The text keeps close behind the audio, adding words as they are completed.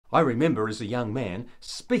I remember as a young man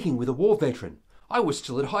speaking with a war veteran. I was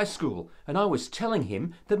still at high school, and I was telling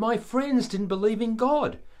him that my friends didn't believe in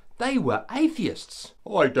God. They were atheists.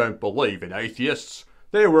 I don't believe in atheists.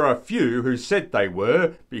 There were a few who said they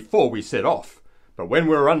were before we set off, but when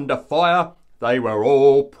we were under fire, they were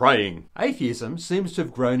all praying. Atheism seems to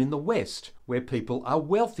have grown in the West, where people are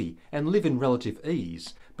wealthy and live in relative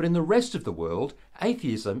ease. But in the rest of the world,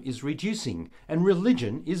 atheism is reducing and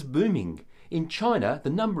religion is booming. In China, the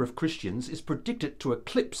number of Christians is predicted to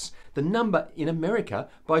eclipse the number in America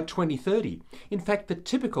by 2030. In fact, the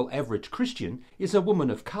typical average Christian is a woman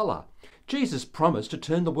of colour. Jesus promised to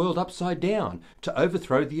turn the world upside down, to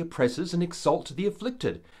overthrow the oppressors and exalt the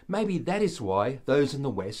afflicted. Maybe that is why those in the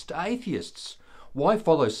West are atheists. Why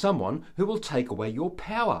follow someone who will take away your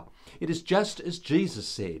power? It is just as Jesus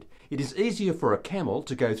said. It is easier for a camel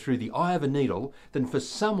to go through the eye of a needle than for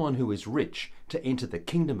someone who is rich to enter the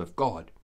kingdom of God.